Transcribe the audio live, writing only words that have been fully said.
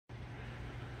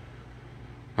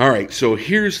Alright, so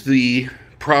here's the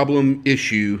problem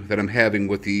issue that I'm having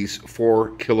with these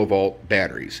 4 kilovolt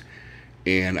batteries.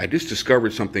 And I just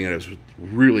discovered something that has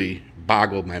really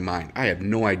boggled my mind. I have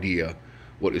no idea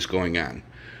what is going on.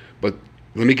 But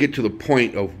let me get to the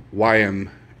point of why I'm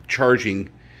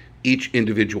charging each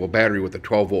individual battery with a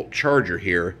 12-volt charger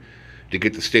here to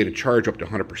get the state of charge up to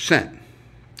 100%.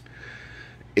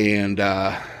 And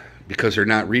because they're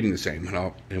not reading the same.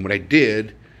 And what I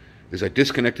did is I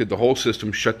disconnected the whole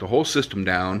system, shut the whole system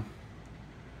down,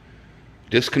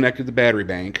 disconnected the battery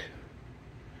bank,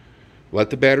 let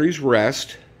the batteries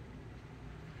rest,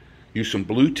 use some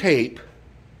blue tape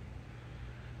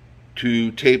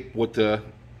to tape what the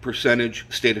percentage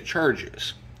state of charge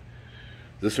is.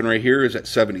 This one right here is at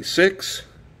 76.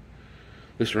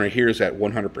 This one right here is at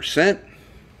 100%.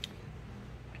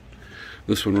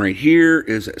 This one right here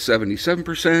is at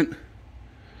 77%.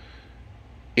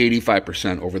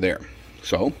 85% over there.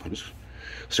 So I just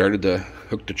started to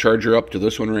hook the charger up to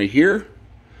this one right here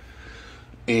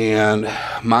and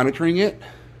monitoring it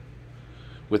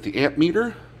with the amp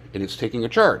meter, and it's taking a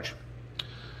charge.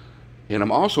 And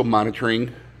I'm also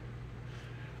monitoring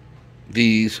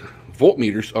these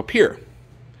voltmeters up here.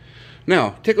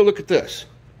 Now take a look at this.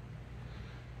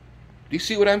 Do you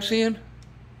see what I'm seeing?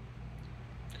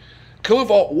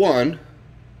 Kilovolt 1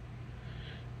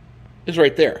 is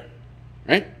right there,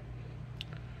 right?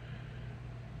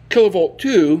 Kilovolt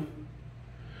 2,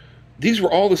 these were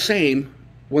all the same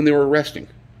when they were resting,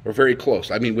 or very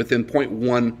close. I mean, within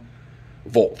 0.1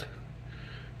 volt.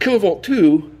 Kilovolt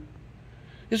 2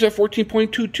 is at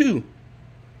 14.22.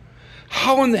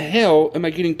 How in the hell am I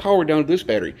getting power down to this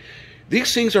battery?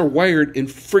 These things are wired in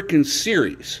freaking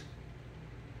series.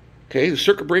 Okay, the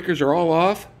circuit breakers are all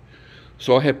off.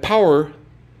 So I have power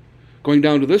going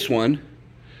down to this one.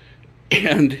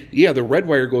 And yeah, the red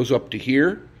wire goes up to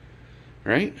here,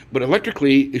 right? But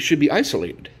electrically, it should be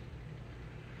isolated.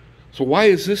 So why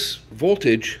is this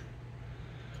voltage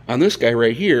on this guy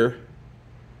right here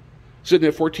sitting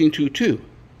at 14.22?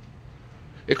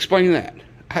 Explain that.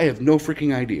 I have no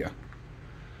freaking idea.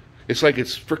 It's like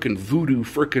it's freaking voodoo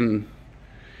freaking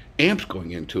amps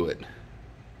going into it.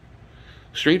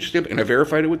 Strange step, and I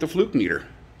verified it with the Fluke meter.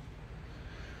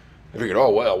 I figured, oh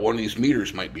well, one of these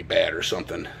meters might be bad or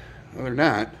something. Well, they're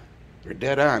not. They're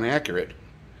dead on accurate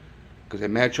because they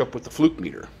match up with the Fluke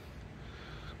meter.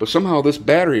 But somehow this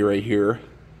battery right here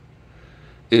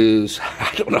is,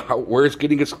 I don't know where it's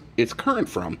getting its current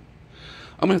from.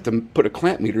 I'm going to have to put a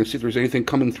clamp meter and see if there's anything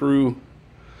coming through.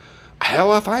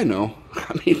 Hell if I know.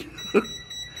 I mean,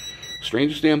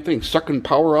 strangest damn thing. Sucking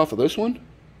power off of this one?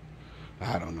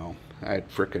 I don't know. It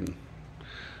frickin'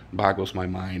 boggles my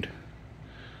mind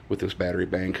with this battery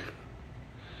bank.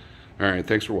 Alright,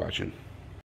 thanks for watching.